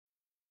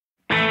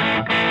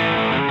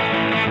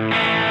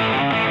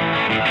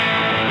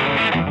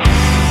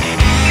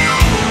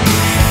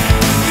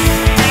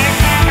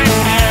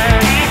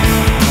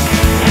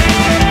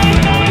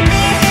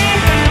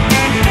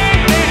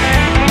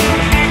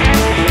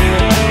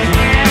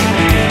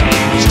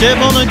Step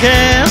on the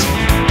gas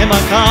and my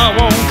car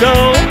won't go.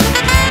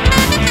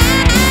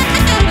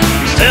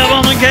 Step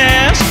on the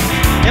gas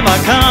and my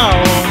car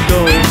won't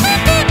go.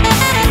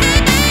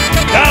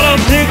 Gotta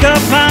pick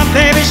up my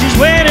baby, she's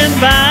waiting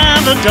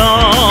by the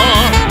door.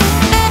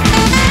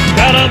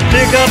 Gotta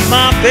pick up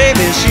my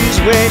baby, she's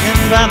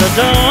waiting by the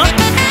door.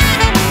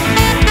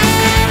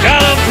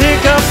 Gotta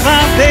pick up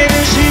my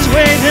baby, she's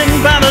waiting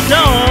by the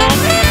door.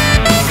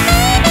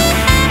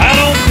 I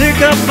don't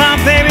pick up my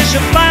baby,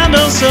 she'll find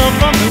herself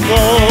on the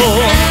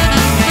road.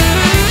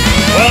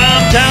 Well,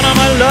 I'm down on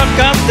my luck,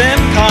 got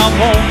them car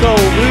won't go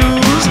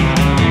blues.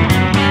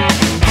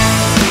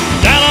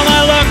 Down on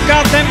my luck,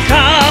 got them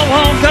car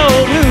won't go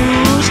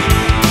blues.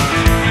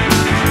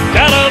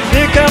 Gotta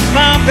pick up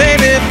my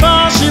baby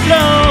before she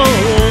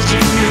blows the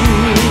fuse.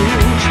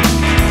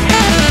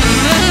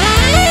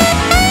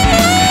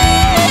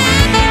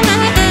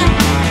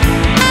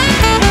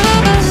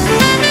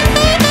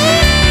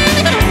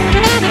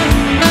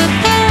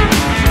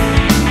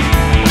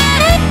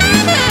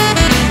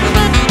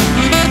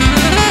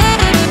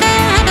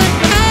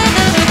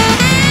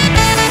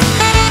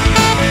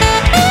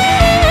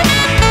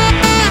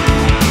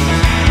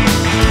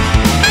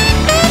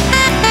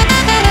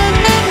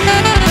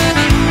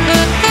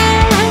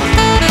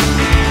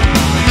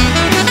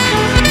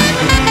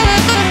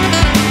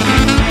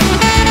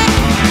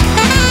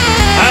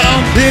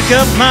 Pick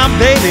up my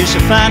baby,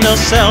 she'll find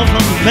herself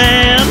a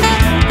man.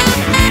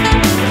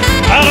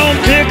 I don't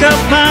pick up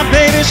my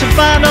baby, she'll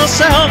find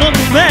herself a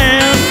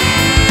man.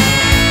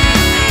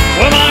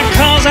 Well, my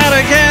car's out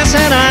of gas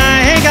and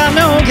I ain't got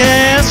no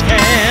gas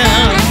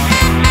can.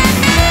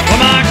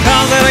 Well, my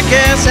car's out of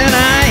gas and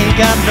I ain't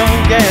got no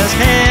gas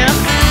can.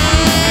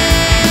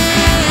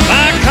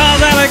 My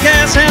car's out of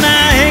gas and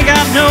I ain't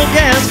got no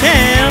gas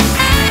can.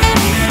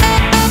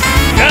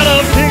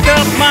 Gotta pick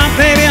up my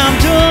baby, I'm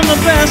doing the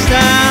best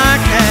I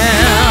can.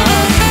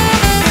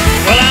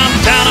 Well, I'm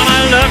down on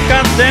my luck,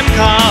 got them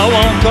car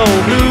won't go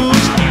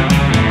blues.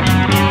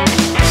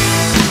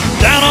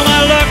 Down on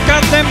my luck,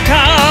 got them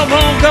car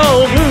won't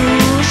go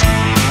blues.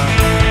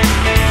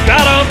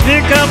 Gotta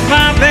pick up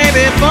my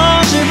baby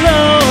before she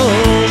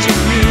blows the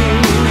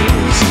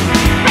fuse.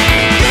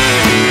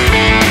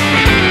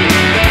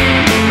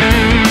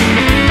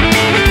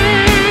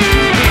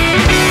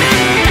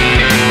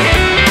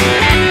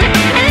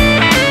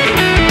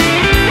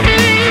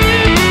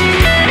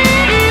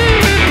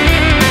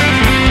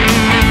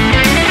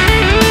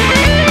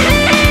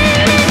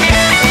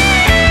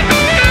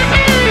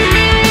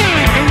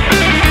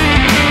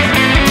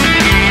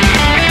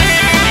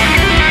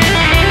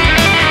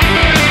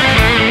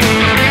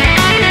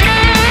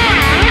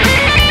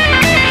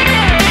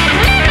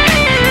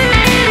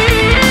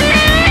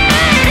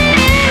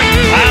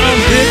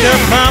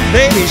 My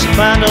baby, she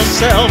find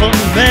herself a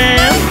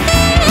man.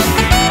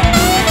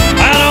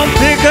 I don't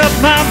pick up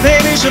my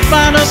baby, she'll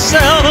find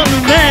herself a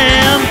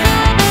man.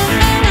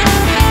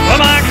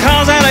 Well, my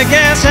car's out of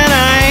gas and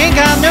I ain't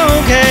got no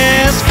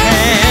gas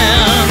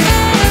can.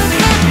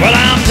 Well,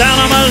 I'm down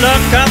on my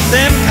luck, got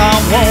them car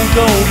won't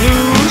go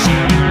blues.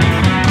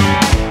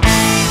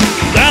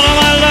 Down on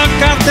my luck,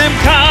 got them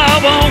car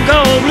won't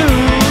go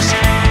blues.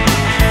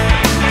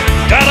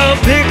 Gotta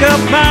pick up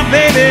my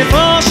baby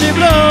before she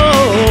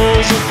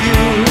blows the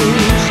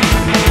fuse.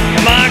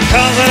 My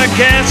car's out of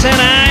gas and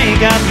I ain't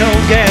got no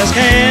gas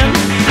can.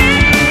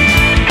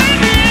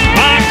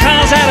 My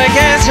car's out of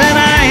gas and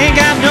I ain't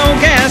got no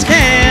gas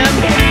can.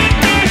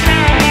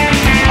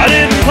 I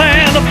didn't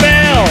plan the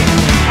fail,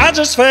 I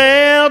just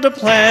failed to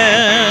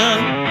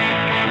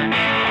plan.